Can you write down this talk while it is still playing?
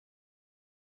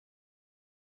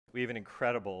We have an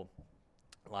incredible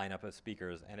lineup of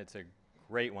speakers, and it's a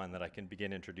great one that I can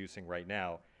begin introducing right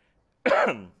now.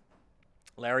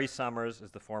 Larry Summers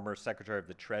is the former Secretary of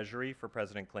the Treasury for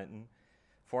President Clinton,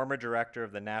 former Director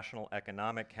of the National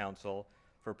Economic Council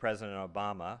for President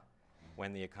Obama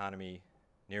when the economy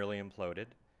nearly imploded,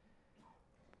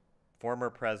 former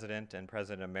President and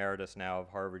President Emeritus now of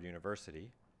Harvard University,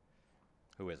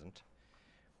 who isn't,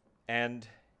 and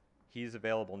he's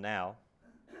available now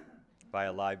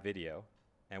via live video,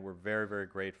 and we're very, very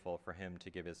grateful for him to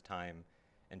give his time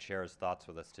and share his thoughts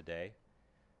with us today.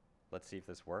 Let's see if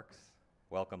this works.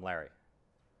 Welcome, Larry.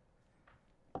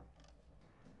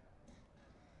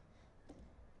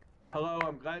 Hello,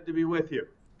 I'm glad to be with you.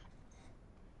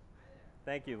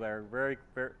 Thank you, Larry. Very,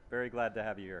 very, very glad to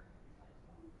have you here.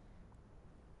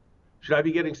 Should I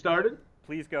be getting started?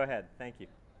 Please go ahead. Thank you.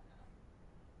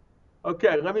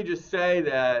 Okay, let me just say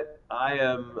that I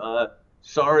am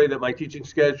sorry that my teaching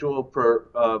schedule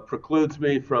precludes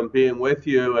me from being with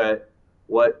you at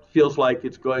what feels like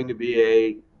it's going to be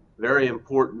a very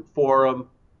important forum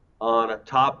on a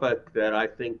topic that I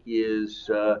think is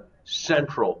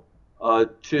central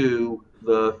to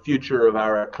the future of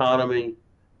our economy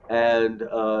and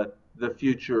the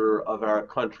future of our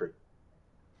country.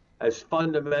 As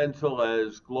fundamental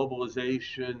as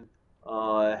globalization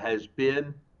has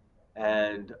been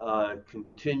and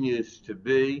continues to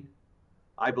be,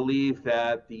 I believe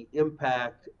that the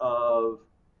impact of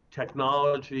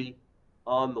technology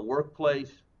on the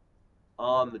workplace,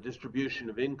 on the distribution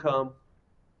of income,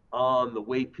 on the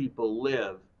way people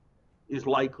live, is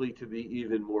likely to be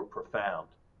even more profound.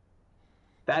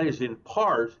 That is in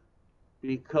part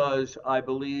because I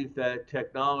believe that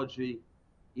technology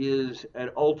is an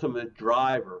ultimate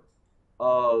driver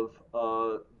of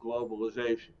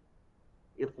globalization.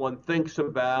 If one thinks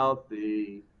about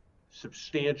the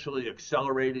substantially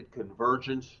accelerated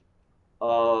convergence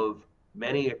of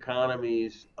many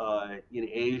economies in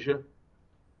Asia,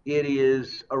 it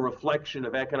is a reflection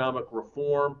of economic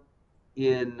reform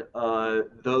in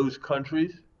those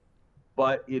countries,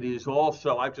 but it is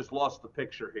also, I've just lost the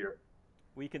picture here.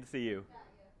 We can see you.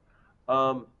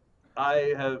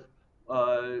 I have,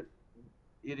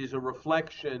 it is a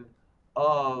reflection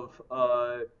of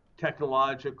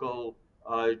technological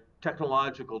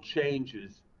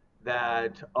changes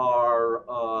that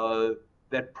are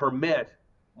that permit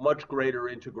much greater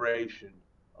integration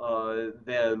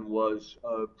than was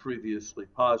previously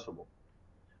possible.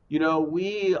 You know,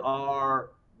 we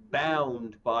are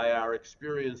bound by our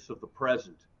experience of the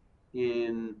present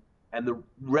and the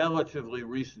relatively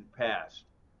recent past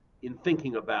in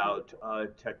thinking about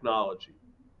technology.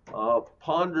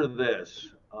 Ponder this.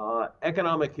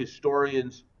 Economic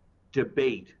historians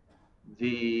debate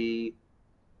the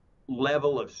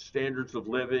level of standards of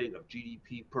living, of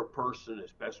GDP per person, as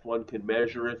best one can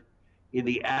measure it, in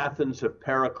the Athens of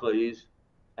Pericles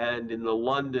and in the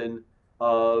London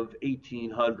of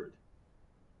 1800.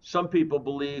 Some people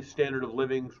believe standard of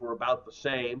livings were about the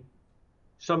same.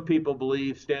 Some people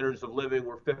believe standards of living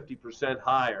were 50%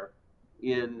 higher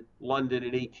in London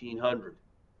in 1800.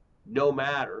 No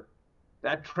matter,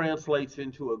 that translates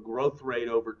into a growth rate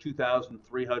over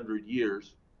 2,300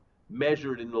 years,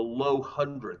 measured in the low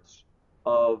hundreds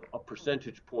of a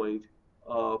percentage point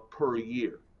per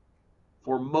year.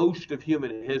 For most of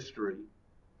human history,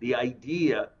 the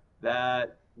idea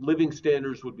that living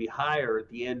standards would be higher at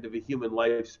the end of a human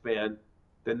lifespan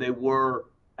than they were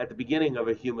at the beginning of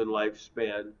a human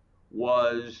lifespan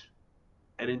was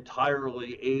an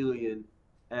entirely alien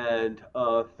and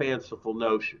fanciful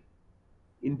notion.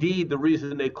 Indeed, the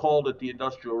reason they called it the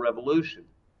Industrial Revolution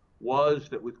was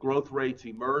that with growth rates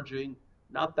emerging,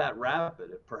 not that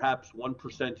rapid, at perhaps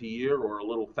 1% a year or a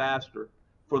little faster,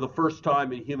 for the first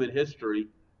time in human history,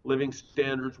 living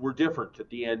standards were different at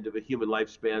the end of a human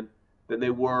lifespan than they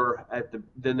were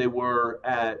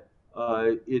at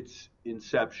its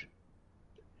inception.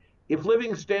 If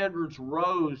living standards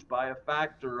rose by a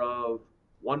factor of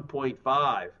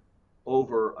 1.5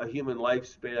 over a human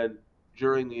lifespan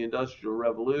during the Industrial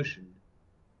Revolution,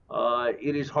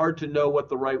 it is hard to know what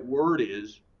the right word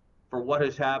is for what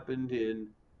has happened in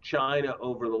China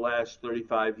over the last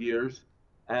 35 years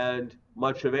and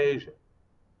much of Asia.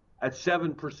 At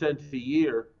 7% a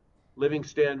year, living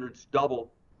standards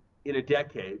double in a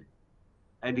decade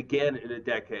and again in a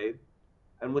decade.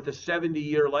 And with a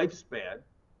 70-year lifespan,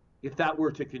 if that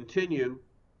were to continue,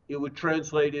 it would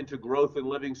translate into growth in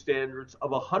living standards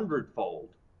of 100-fold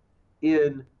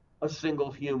in a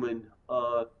single human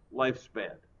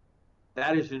lifespan.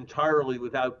 That is entirely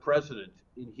without precedent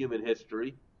in human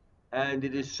history, and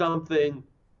it is something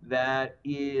that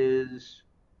is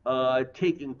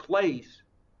taking place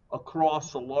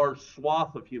across a large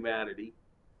swath of humanity,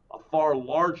 a far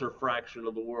larger fraction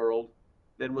of the world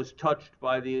than was touched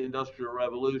by the Industrial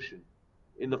Revolution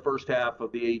in the first half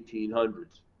of the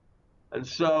 1800s. And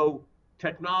so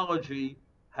technology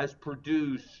has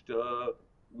produced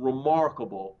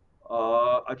remarkable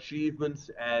achievements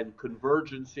and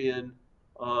convergence in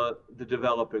the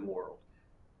developing world.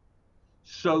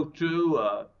 So too,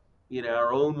 in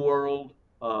our own world,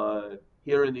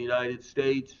 here in the United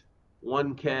States,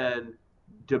 one can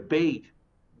debate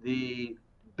the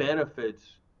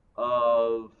benefits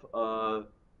of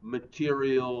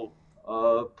material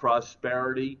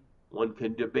prosperity. One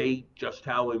can debate just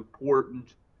how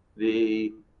important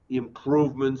the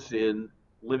improvements in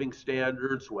living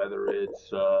standards, whether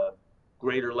it's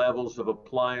greater levels of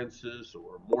appliances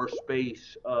or more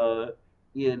space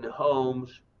in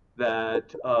homes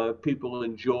that people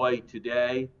enjoy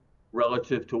today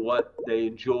relative to what they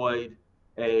enjoyed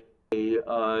a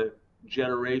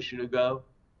generation ago.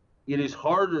 It is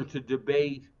harder to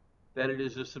debate that it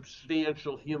is a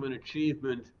substantial human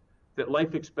achievement that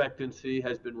life expectancy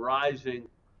has been rising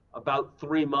about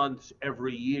 3 months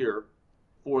every year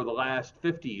for the last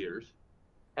 50 years,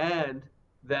 and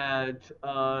that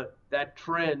that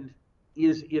trend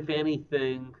is, if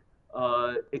anything,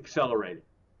 accelerating.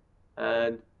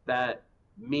 And that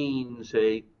means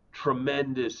a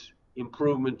tremendous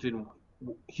improvement in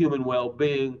human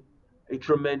well-being, a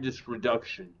tremendous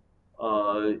reduction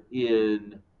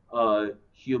in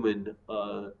human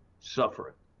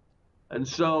suffering. And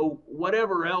so,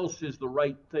 whatever else is the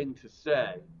right thing to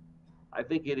say, I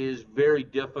think it is very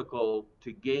difficult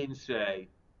to gainsay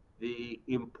the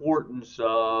importance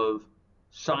of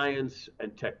science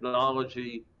and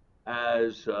technology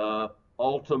as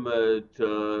ultimate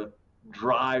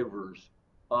drivers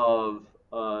of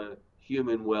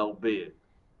human well-being.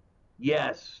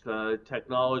 Yes, the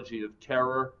technology of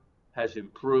terror has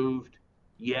improved.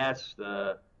 Yes,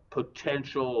 the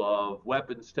potential of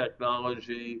weapons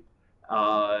technology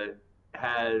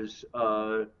has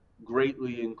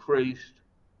greatly increased.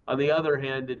 On the other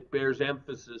hand, it bears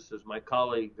emphasis, as my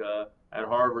colleague at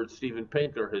Harvard, Steven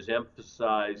Pinker, has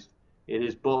emphasized in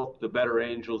his book, The Better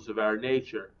Angels of Our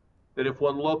Nature, that if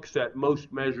one looks at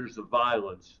most measures of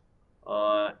violence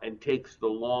and takes the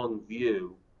long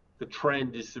view, the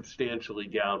trend is substantially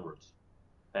downwards.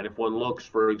 And if one looks,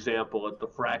 for example, at the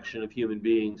fraction of human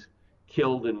beings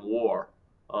killed in war,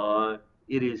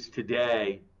 it is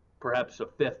today perhaps a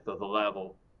fifth of the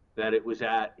level that it was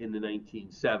at in the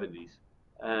 1970s.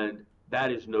 And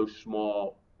that is no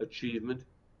small achievement.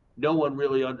 No one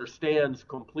really understands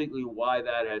completely why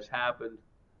that has happened,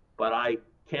 but I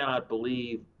cannot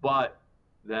believe but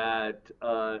that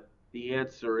the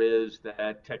answer is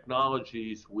that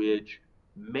technologies which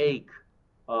make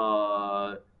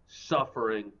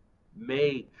suffering,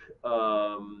 make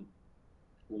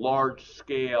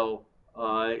large-scale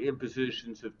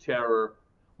impositions of terror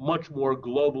much more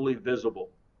globally visible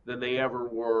than they ever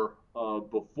were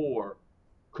before,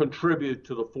 contribute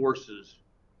to the forces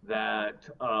that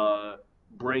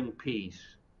bring peace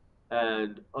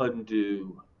and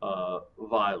undo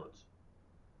violence.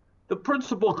 The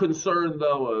principal concern,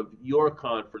 though, of your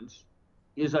conference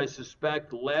is, I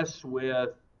suspect, less with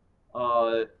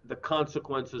the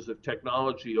consequences of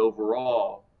technology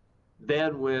overall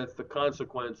than with the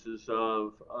consequences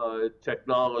of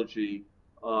technology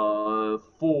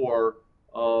for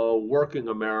working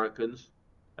Americans,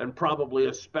 and probably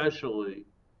especially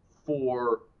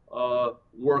for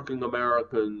working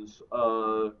Americans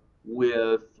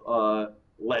with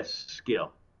less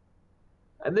skill.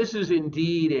 And this is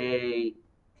indeed a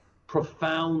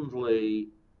profoundly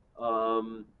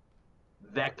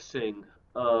vexing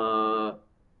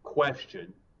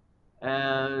question.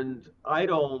 And I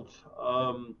don't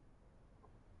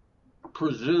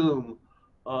presume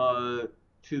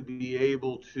to be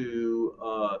able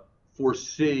to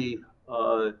foresee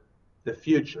the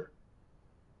future.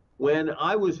 When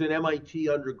I was an MIT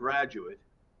undergraduate,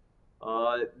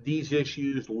 these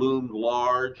issues loomed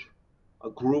large. A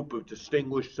group of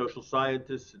distinguished social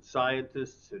scientists and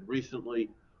scientists had recently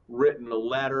written a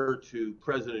letter to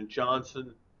President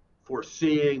Johnson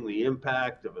foreseeing the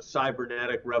impact of a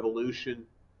cybernetic revolution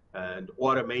and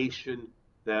automation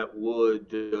that would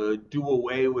do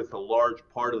away with a large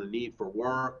part of the need for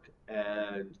work,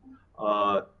 and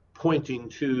pointing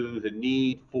to the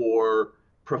need for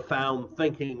profound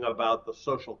thinking about the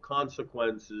social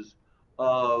consequences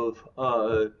of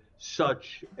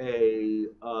such a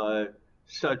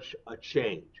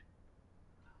change.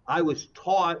 I was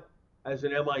taught as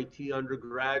an MIT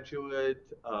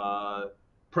undergraduate,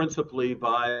 principally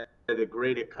by the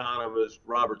great economist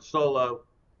Robert Solow,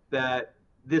 that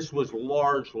this was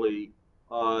largely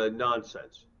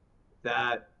nonsense.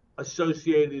 That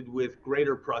associated with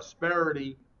greater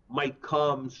prosperity might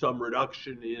come some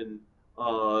reduction in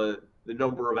the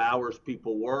number of hours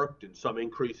people worked and some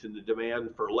increase in the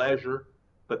demand for leisure,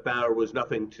 but there was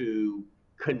nothing to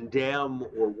condemn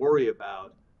or worry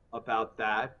about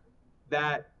that.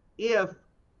 That if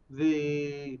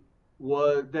the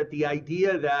was that the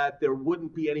idea that there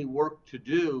wouldn't be any work to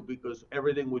do because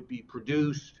everything would be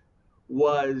produced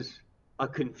was a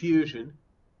confusion.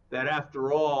 That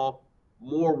after all,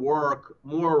 more work,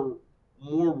 more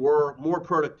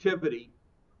productivity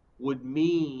would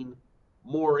mean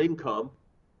more income.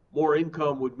 More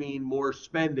income would mean more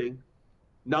spending.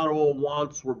 Not all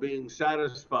wants were being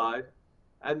satisfied,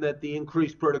 and that the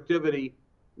increased productivity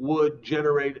would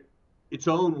generate its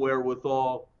own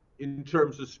wherewithal in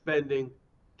terms of spending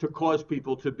to cause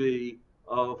people to be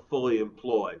fully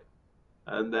employed.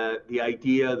 And that the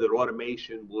idea that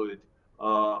automation would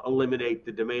eliminate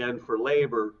the demand for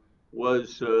labor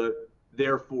was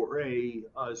therefore a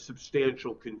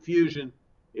substantial confusion.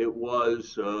 It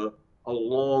was,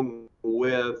 along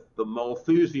with the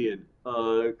Malthusian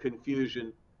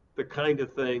confusion, the kind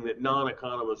of thing that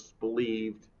non-economists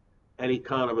believed and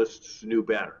economists knew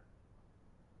better.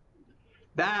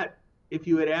 That, if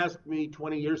you had asked me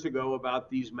 20 years ago about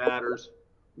these matters,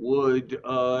 would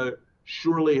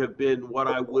surely have been what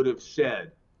I would have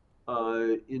said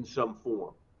in some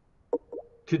form.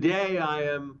 Today, I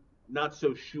am not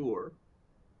so sure.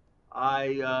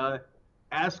 I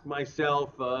ask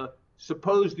myself,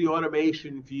 suppose the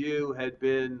automation view had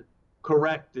been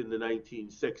correct in the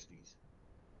 1960s.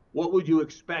 What would you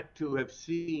expect to have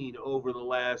seen over the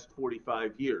last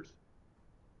 45 years?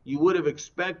 You would have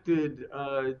expected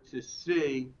to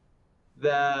see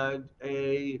that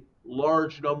a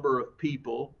large number of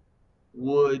people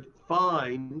would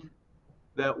find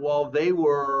that while they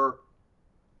were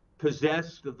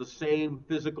possessed of the same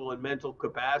physical and mental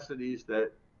capacities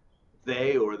that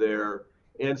they or their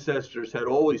ancestors had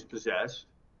always possessed,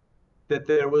 that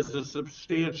there was a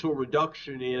substantial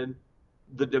reduction in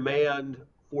the demand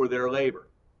for their labor.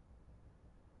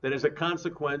 That as a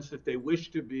consequence, if they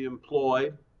wished to be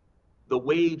employed, the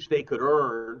wage they could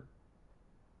earn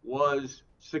was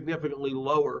significantly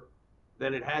lower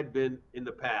than it had been in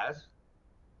the past.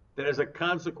 That as a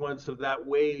consequence of that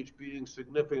wage being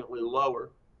significantly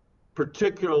lower,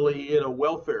 particularly in a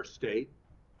welfare state,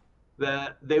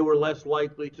 that they were less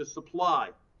likely to supply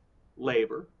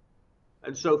labor,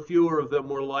 and so fewer of them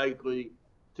were likely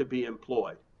to be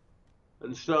employed.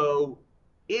 And so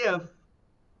if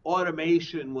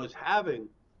automation was having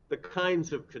the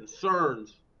kinds of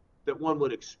concerns that one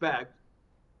would expect,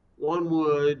 one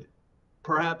would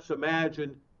perhaps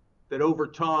imagine that over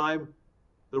time,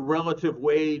 the relative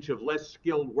wage of less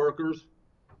skilled workers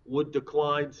would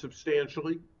decline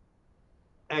substantially,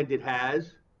 and it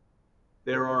has.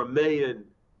 There are a million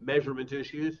measurement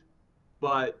issues,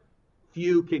 but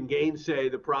few can gainsay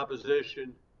the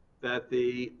proposition that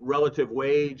the relative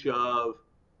wage of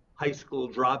high school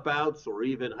dropouts or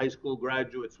even high school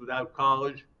graduates without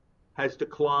college has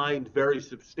declined very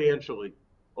substantially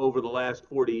over the last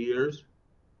 40 years.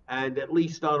 And at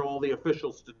least on all the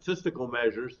official statistical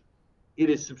measures, it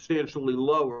is substantially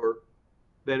lower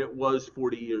than it was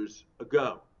 40 years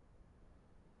ago.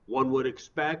 One would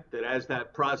expect that as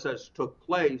that process took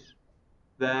place,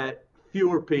 that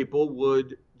fewer people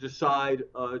would decide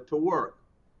to work.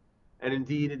 And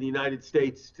indeed, in the United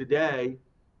States today,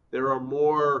 there are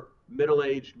more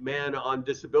middle-aged men on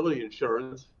disability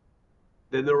insurance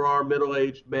than there are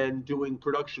middle-aged men doing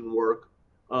production work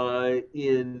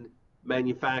in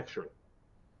manufacturing.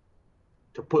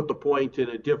 To put the point in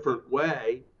a different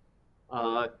way,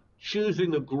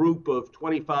 choosing a group of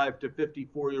 25 to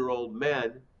 54-year-old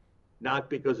men, not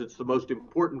because it's the most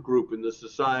important group in the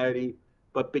society,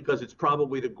 but because it's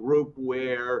probably the group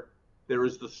where there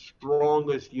is the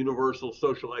strongest universal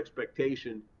social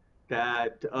expectation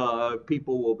that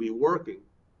people will be working.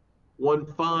 One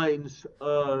finds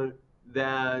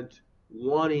that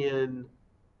 1 in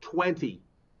 20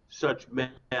 such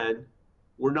men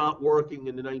were not working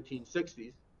in the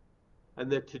 1960s,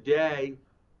 and that today,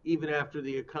 even after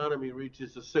the economy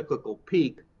reaches a cyclical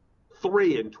peak,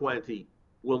 3 in 20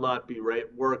 will not be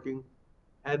working,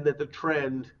 and that the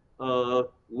trend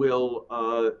will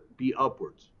be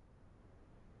upwards.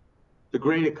 The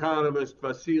great economist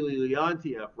Vasily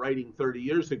Leontief, writing 30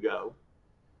 years ago,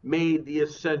 made the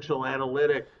essential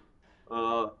analytic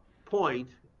point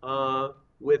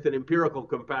with an empirical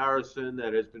comparison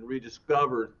that has been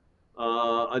rediscovered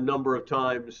a number of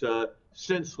times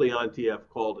since Leontief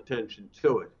called attention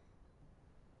to it.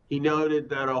 He noted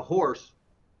that a horse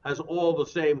has all the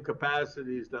same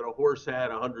capacities that a horse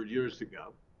had 100 years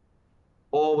ago,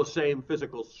 all the same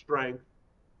physical strength,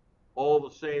 all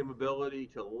the same ability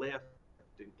to lift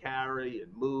and carry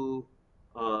and move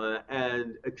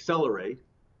and accelerate.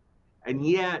 And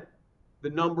yet, the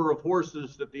number of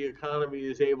horses that the economy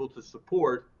is able to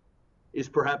support is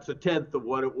perhaps a tenth of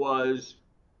what it was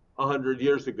 100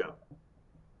 years ago.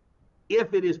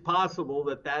 If it is possible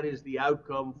that that is the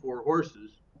outcome for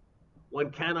horses,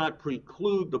 one cannot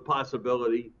preclude the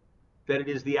possibility that it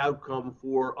is the outcome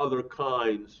for other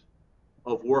kinds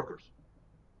of workers.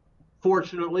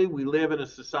 Fortunately, we live in a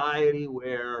society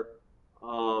where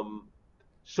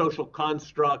social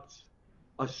constructs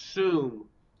assume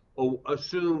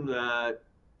that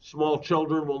small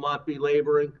children will not be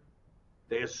laboring.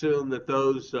 They assume that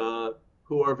those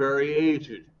who are very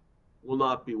aged will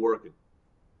not be working.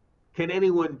 Can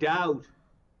anyone doubt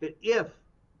that if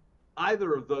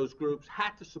either of those groups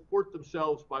had to support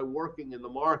themselves by working in the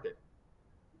market,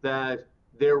 that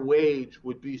their wage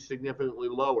would be significantly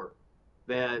lower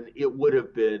than it would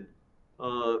have been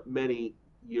many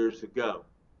years ago?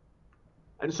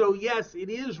 And so, yes, it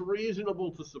is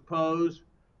reasonable to suppose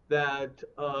that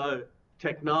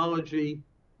technology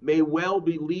may well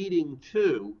be leading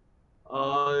to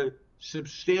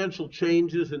substantial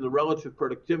changes in the relative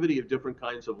productivity of different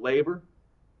kinds of labor,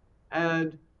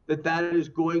 and that is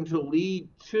going to lead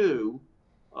to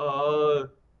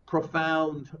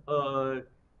profound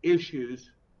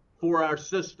issues for our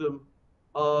system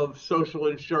of social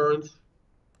insurance,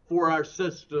 for our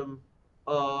system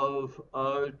of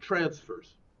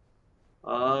transfers.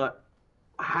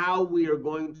 How we are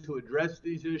going to address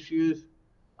these issues,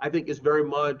 I think, is very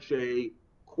much a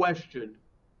question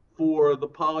for the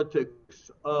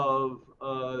politics of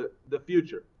the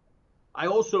future. I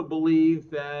also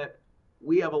believe that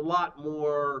we have a lot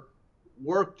more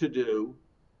work to do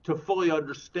to fully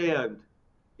understand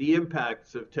the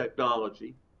impacts of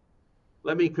technology.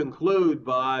 Let me conclude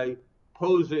by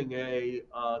posing a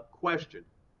question.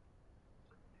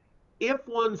 If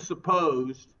one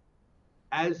supposed,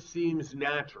 as seems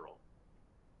natural,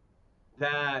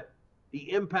 that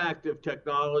the impact of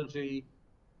technology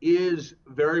is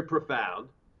very profound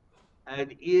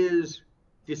and is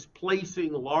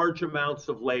displacing large amounts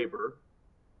of labor,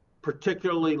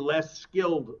 particularly less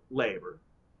skilled labor,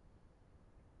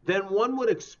 then one would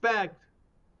expect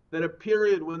that a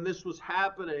period when this was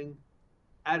happening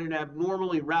at an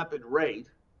abnormally rapid rate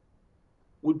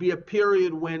would be a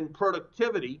period when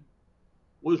productivity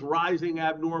was rising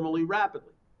abnormally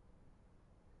rapidly.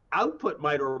 Output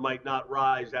might or might not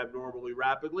rise abnormally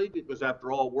rapidly because,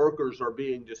 after all, workers are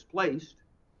being displaced,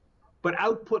 but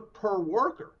output per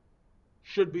worker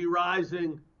should be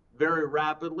rising very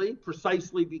rapidly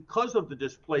precisely because of the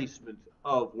displacement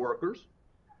of workers.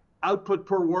 Output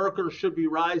per worker should be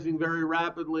rising very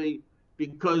rapidly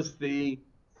because the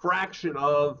fraction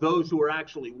of those who are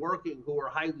actually working who are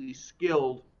highly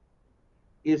skilled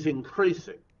is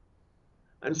increasing.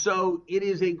 And so it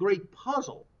is a great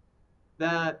puzzle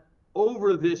that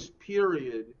over this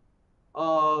period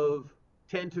of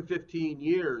 10 to 15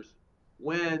 years,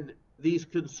 when these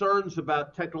concerns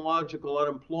about technological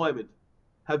unemployment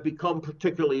have become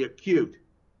particularly acute,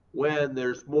 when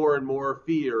there's more and more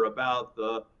fear about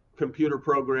the computer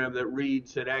program that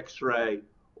reads an X-ray,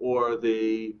 or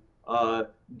the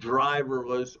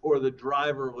driverless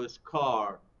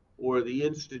car, or the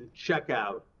instant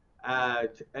checkout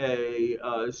at a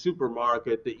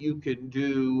supermarket that you can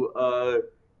do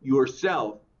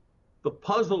yourself. The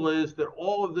puzzle is that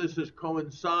all of this has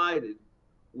coincided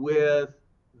with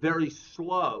very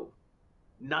slow,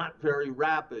 not very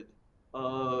rapid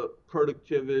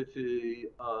productivity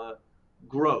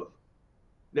growth.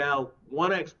 Now,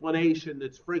 one explanation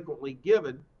that's frequently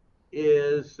given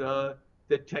is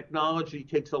that technology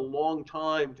takes a long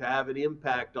time to have an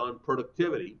impact on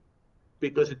productivity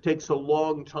because it takes a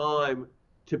long time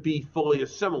to be fully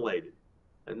assimilated.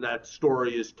 And that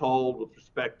story is told with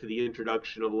respect to the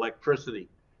introduction of electricity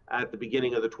at the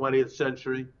beginning of the 20th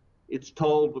century. It's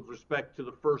told with respect to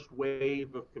the first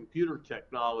wave of computer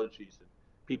technologies.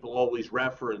 People always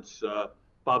reference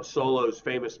Bob Solo's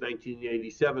famous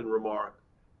 1987 remark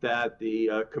that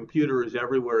the computer is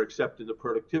everywhere except in the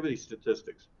productivity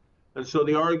statistics. And so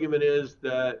the argument is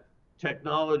that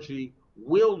technology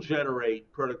will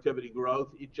generate productivity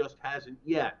growth, it just hasn't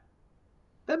yet.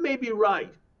 That may be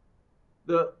right.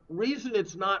 The reason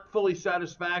it's not fully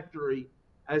satisfactory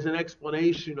as an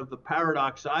explanation of the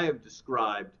paradox I have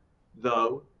described,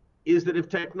 though, is that if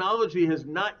technology has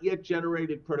not yet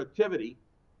generated productivity,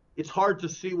 it's hard to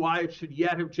see why it should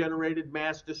yet have generated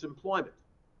mass disemployment.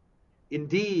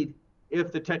 Indeed,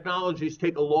 if the technologies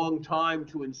take a long time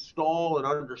to install and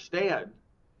understand,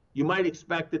 you might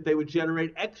expect that they would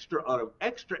generate extra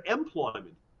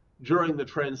employment during the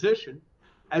transition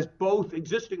as both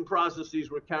existing processes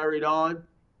were carried on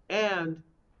and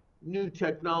new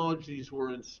technologies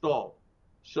were installed.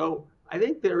 So I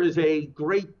think there is a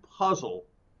great puzzle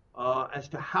as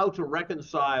to how to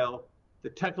reconcile the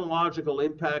technological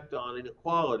impact on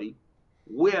inequality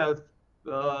with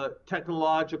the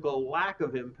technological lack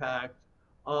of impact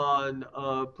on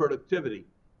productivity.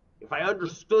 If I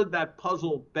understood that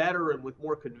puzzle better and with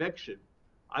more conviction,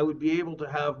 I would be able to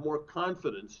have more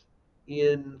confidence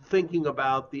in thinking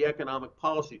about the economic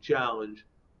policy challenge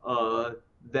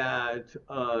that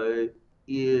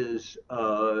is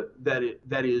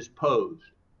posed.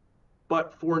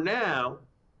 But for now,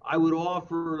 I would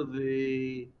offer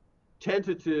the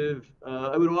tentative.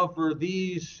 I would offer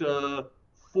these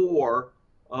four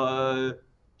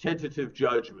tentative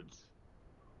judgments.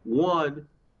 One,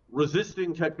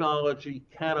 resisting technology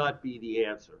cannot be the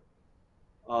answer.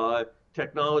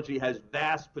 Technology has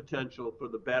vast potential for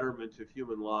the betterment of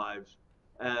human lives,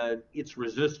 and its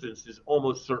resistance is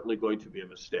almost certainly going to be a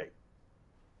mistake.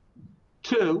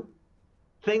 Two,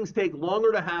 things take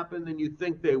longer to happen than you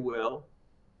think they will,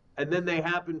 and then they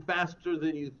happen faster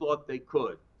than you thought they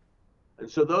could.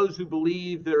 And so those who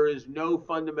believe there is no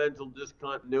fundamental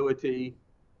discontinuity,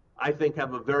 I think,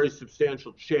 have a very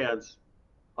substantial chance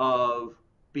of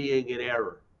being in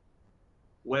error.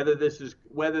 Whether this is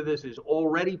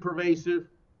already pervasive,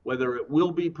 whether it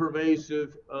will be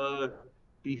pervasive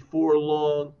before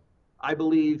long, I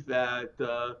believe that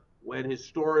when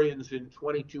historians in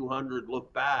 2200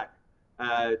 look back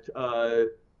at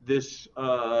this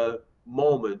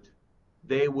moment,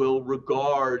 they will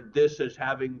regard this as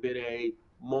having been a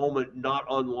moment not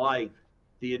unlike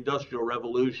the Industrial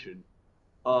Revolution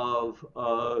of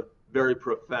very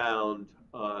profound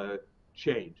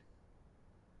change.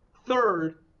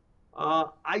 Third,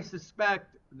 I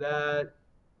suspect that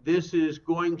this is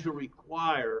going to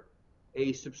require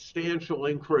a substantial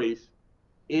increase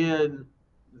in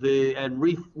the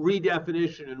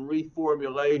redefinition and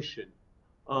reformulation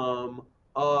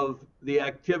of the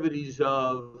activities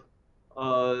of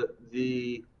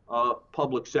the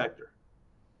public sector.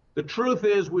 The truth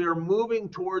is, we are moving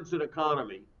towards an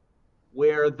economy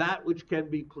where that which can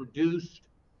be produced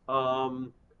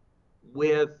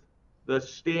with the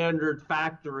standard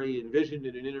factory envisioned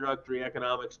in an introductory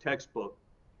economics textbook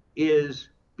is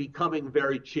becoming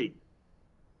very cheap.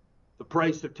 The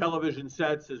price of television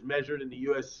sets as measured in the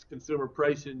US Consumer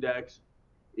Price Index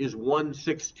is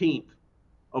 1/16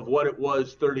 of what it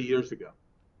was 30 years ago.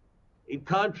 In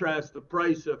contrast, the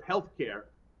price of healthcare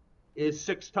is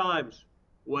 6 times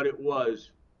what it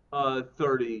was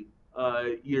 30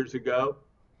 years ago,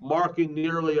 marking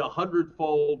nearly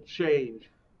 100-fold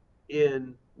change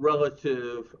in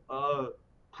relative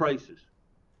prices.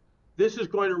 This is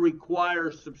going to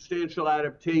require substantial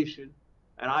adaptation,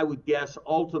 and I would guess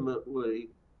ultimately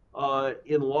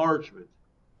enlargement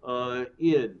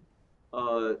in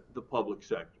the public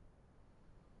sector.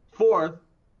 Fourth,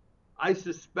 I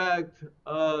suspect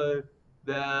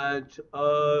that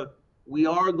we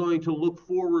are going to look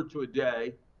forward to a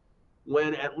day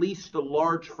when at least a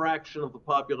large fraction of the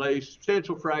population,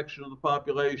 substantial fraction of the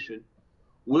population,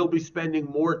 will be spending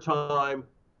more time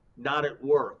not at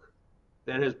work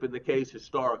than has been the case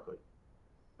historically.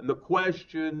 And the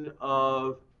question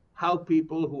of how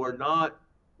people who are not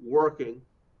working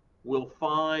will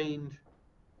find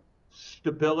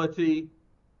stability,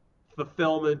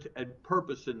 fulfillment, and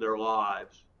purpose in their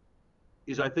lives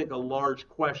is, I think, a large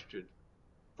question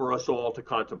for us all to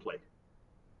contemplate.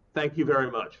 Thank you very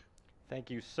much. Thank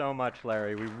you so much,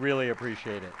 Larry. We really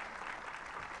appreciate it.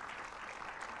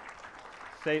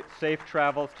 Safe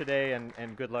travels today,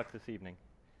 and good luck this evening.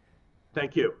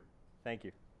 Thank you. Thank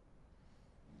you.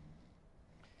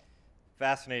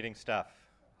 Fascinating stuff.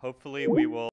 Hopefully we will